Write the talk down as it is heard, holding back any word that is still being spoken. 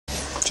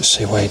Just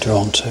see where you're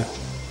drawn to.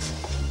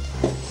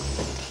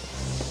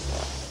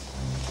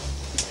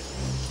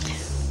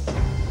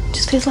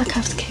 Just feels like I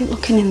have to keep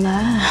looking in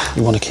there.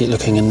 You want to keep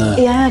looking in there?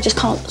 Yeah, I just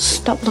can't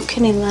stop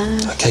looking in there.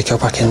 Okay, go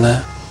back in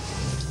there.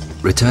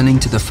 Returning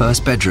to the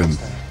first bedroom,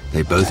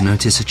 they both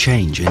notice a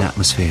change in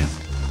atmosphere.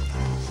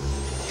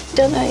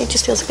 Don't know, it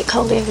just feels a bit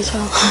cold here as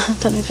well. I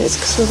don't know if it's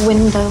because of the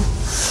window.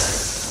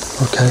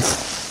 Okay.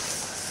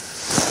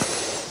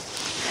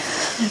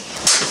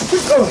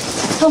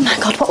 Oh my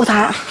God, what was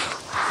that?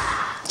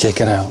 Yeah,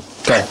 get out.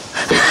 Go.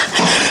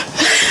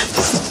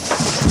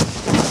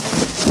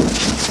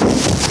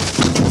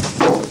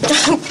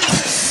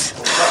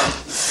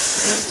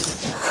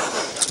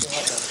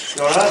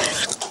 You alright?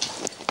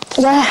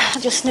 Yeah, I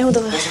just knew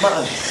there was... What's the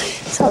matter?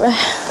 Sorry.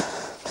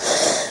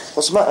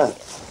 What's the matter?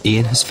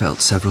 Ian has felt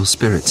several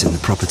spirits in the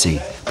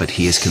property, but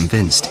he is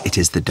convinced it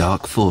is the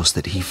dark force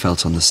that he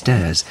felt on the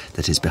stairs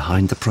that is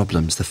behind the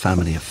problems the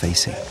family are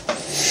facing.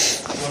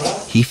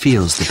 He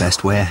feels the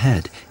best way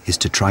ahead is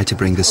to try to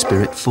bring the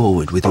spirit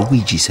forward with a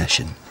Ouija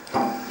session.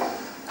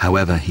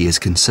 However, he is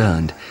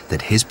concerned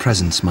that his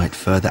presence might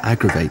further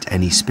aggravate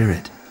any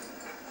spirit.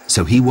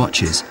 So he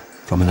watches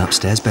from an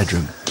upstairs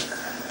bedroom.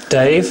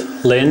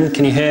 Dave, Lynn,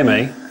 can you hear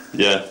me?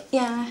 Yeah.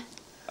 Yeah.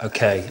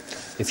 Okay,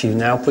 if you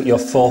now put your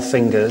 4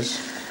 fingers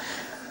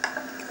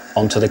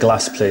onto the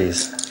glass,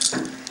 please.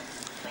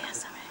 Yeah,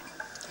 sorry.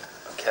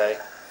 Okay.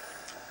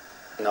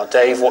 Now,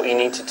 Dave, what you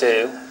need to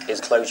do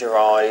is close your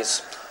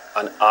eyes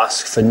and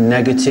ask for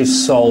negative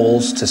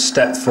souls to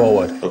step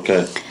forward.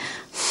 Okay.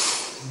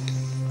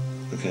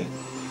 Okay.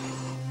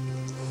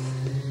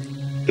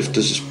 If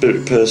there's a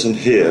spirit person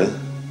here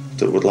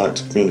that would like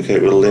to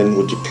communicate with Lynn,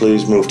 would you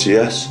please move to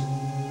yes?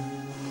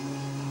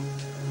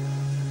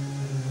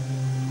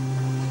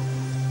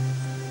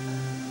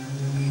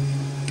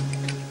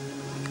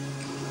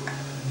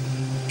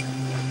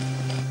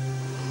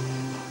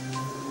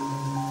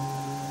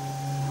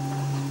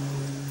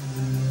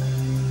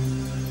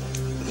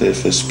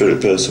 If a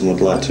spirit person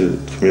would like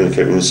to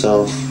communicate with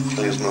myself,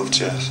 please move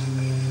to yes.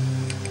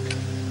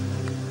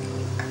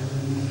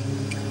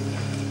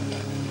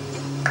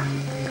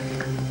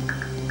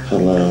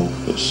 Hello,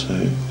 it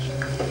says.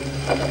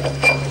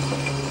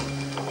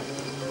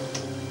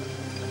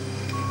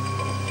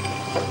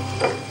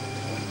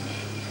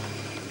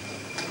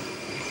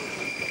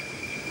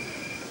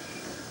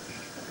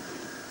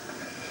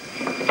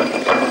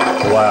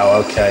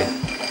 Wow, okay.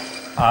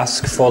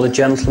 Ask for the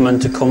gentleman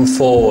to come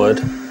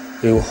forward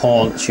who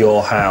haunts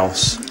your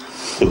house.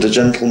 Would the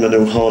gentleman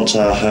who haunts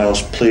our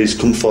house please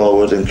come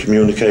forward and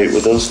communicate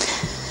with us?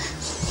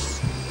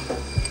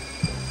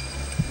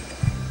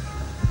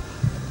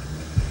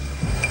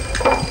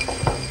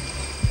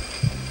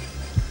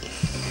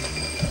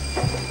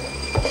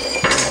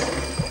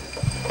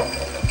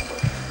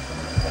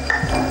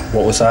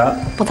 What was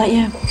that? Was that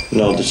you?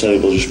 No, the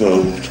table just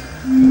moved.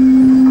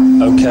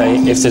 Okay,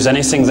 if there's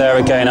anything there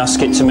again,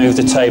 ask it to move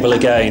the table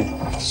again.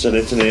 If there's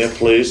anything here,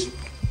 please.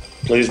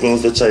 Please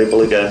move the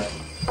table again.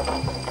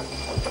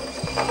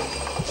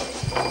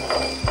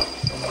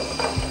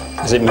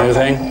 Is it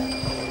moving?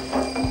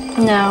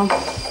 No.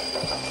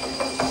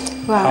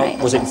 Right.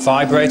 Was it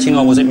vibrating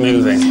or was it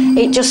moving?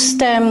 It just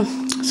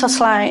sort of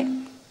like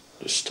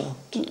Just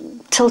stopped.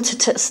 tilted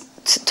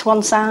to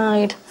one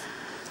side.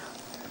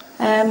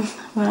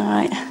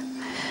 Right.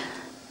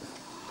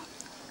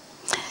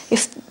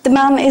 If the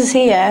man is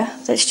here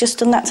that's just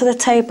done that to the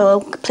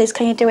table, please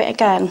can you do it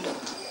again?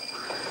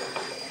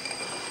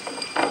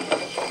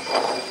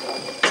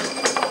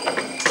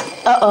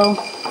 Uh-oh.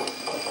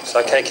 It's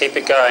okay, keep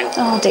it going.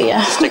 Oh dear.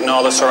 Just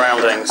ignore the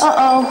surroundings.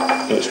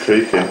 Uh-oh. It's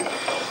creaking.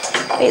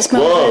 It's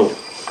moving. Whoa!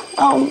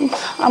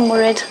 Oh, I'm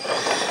worried.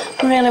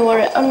 I'm really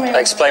worried. I'm really...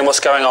 Explain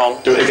what's going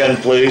on. Do it again,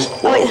 please.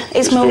 Whoa. Oh,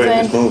 it's moving.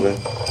 It's moving.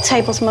 The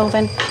table's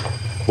moving.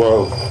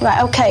 Whoa.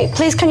 Right, okay.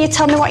 Please can you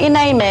tell me what your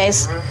name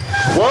is?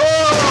 Whoa!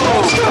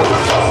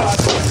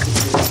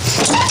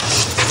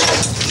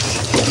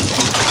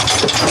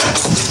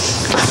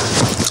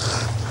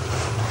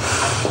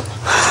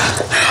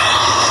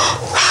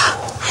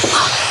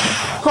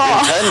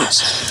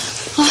 Intense.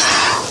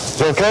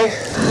 You okay?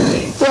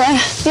 Yeah.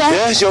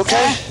 Yeah, is you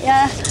okay?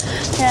 Yeah.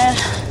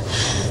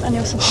 I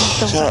knew something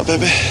was You alright,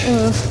 baby?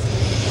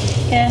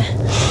 Yeah.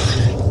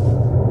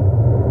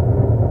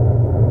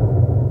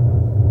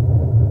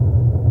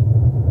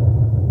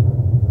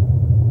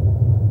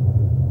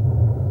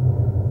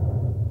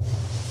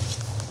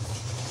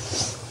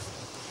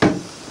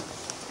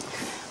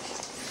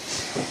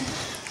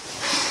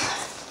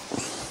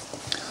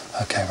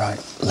 Okay, right.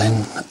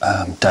 Lynn,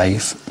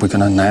 Dave, we're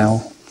going to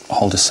now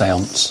hold a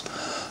séance.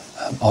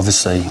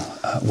 Obviously,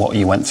 what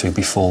you went through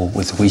before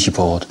with the Ouija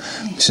board,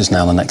 this is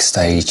now the next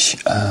stage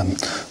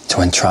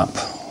to entrap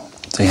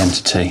the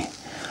entity,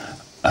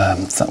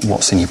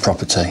 what's in your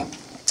property.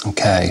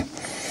 Okay.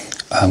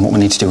 What we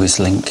need to do is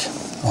link,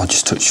 or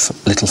just touch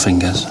little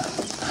fingers.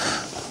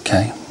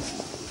 Okay.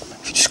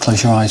 If you just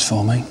close your eyes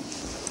for me.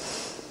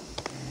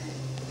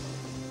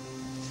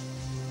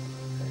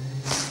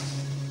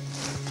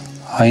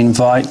 I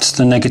invite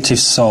the negative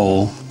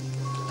soul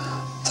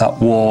that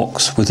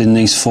walks within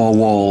these four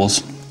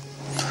walls,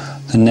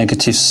 the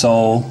negative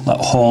soul that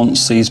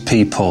haunts these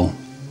people,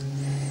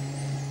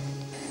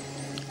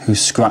 who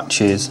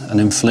scratches and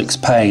inflicts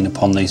pain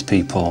upon these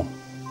people.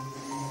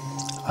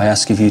 I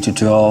ask of you to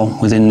draw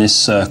within this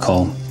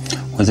circle,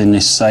 within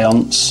this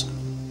seance.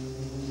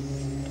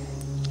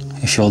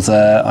 If you're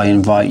there, I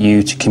invite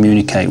you to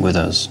communicate with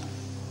us.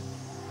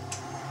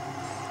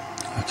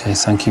 Okay,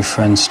 thank you,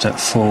 friend. Step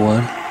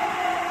forward.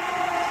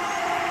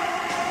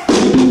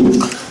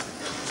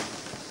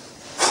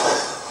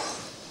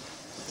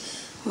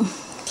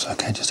 It's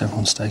okay, just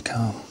everyone stay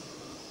calm.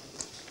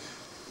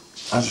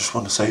 I just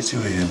want to say to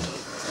you, Ian,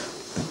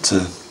 that,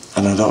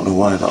 and I don't know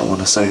why that I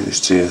want to say this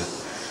to you,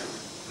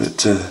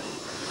 but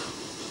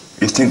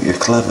you think you're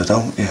clever,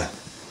 don't you?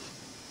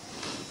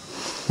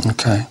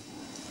 Okay.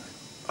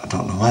 I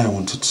don't know why I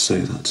wanted to say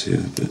that to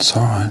you, but... It's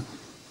all right.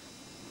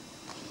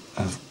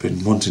 I've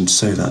been wanting to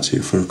say that to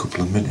you for a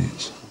couple of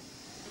minutes.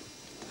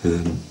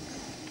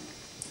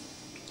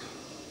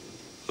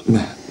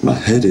 My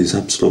head is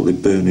absolutely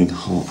burning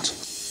hot.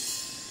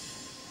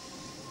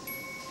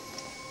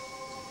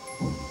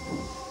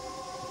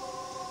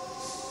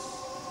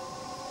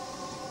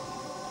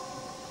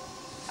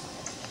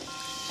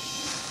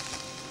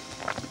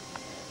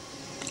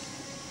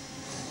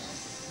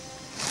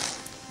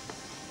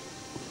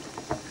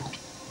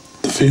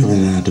 The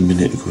feeling I had a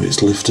minute ago,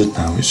 it's lifted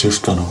now, it's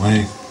just gone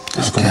away.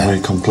 It's gone away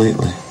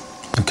completely.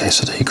 Okay,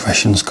 so the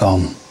aggression's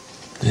gone.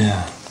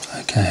 Yeah.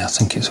 Okay, I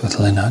think it's with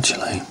Lynn,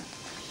 actually.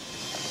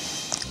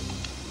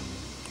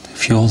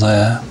 If you're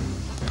there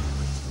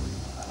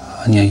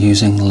and you're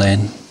using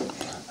Lynn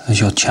as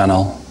your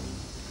channel,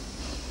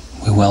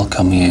 we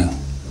welcome you.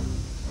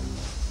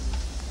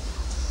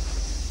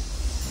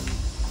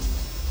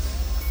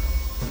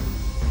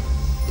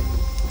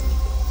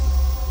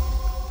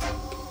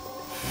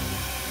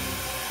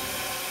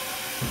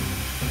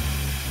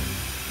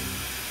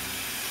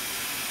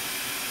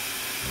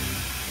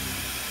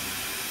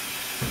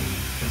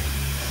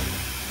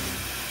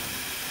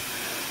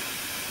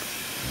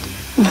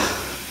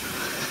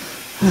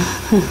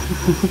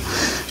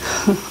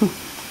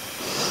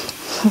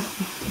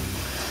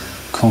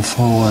 Come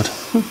forward.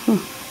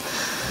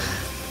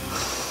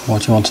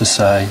 What do you want to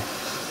say?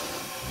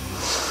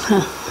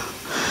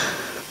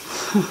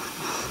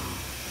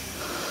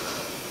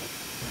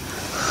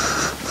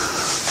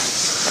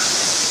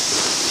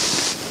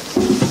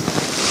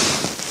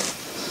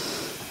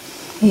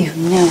 You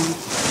know.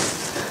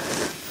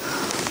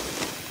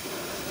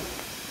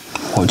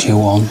 What do you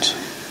want?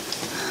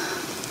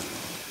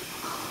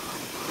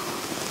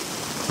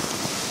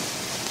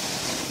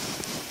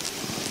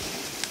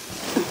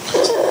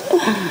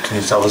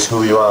 Can you tell us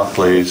who you are,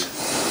 please?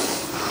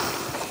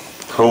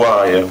 Who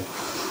are you?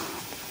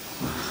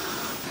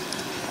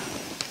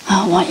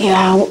 I want you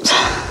out.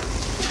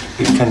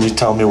 Can you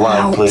tell me why,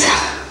 Out. please?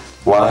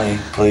 Why,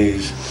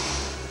 please?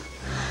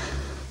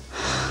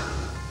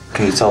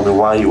 Can you tell me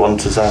why you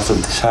want us out of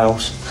this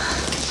house?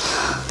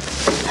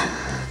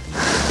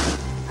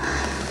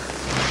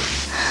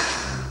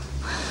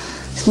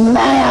 It's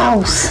my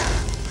house.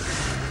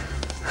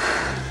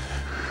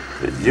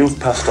 You've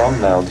passed on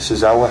now. This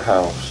is our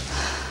house.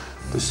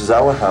 This is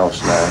our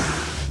house now.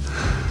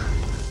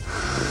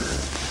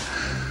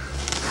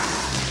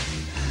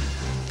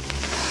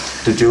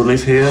 Did you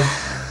live here?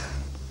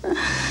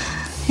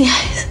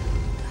 Yes.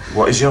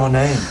 What is your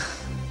name?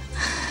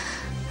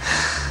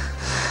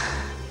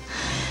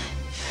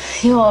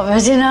 You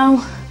already know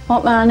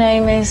what my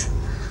name is.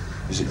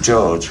 Is it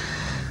George?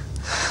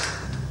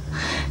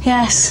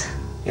 Yes.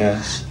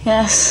 Yes.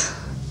 Yes.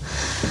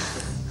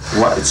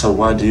 So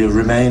why do you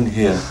remain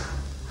here?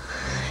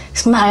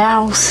 It's my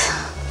house.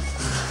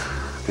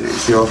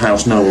 It's your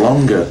house no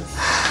longer.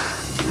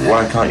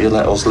 Why can't you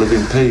let us live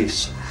in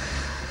peace?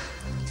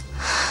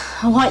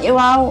 I want you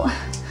out.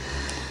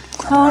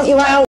 I want you out.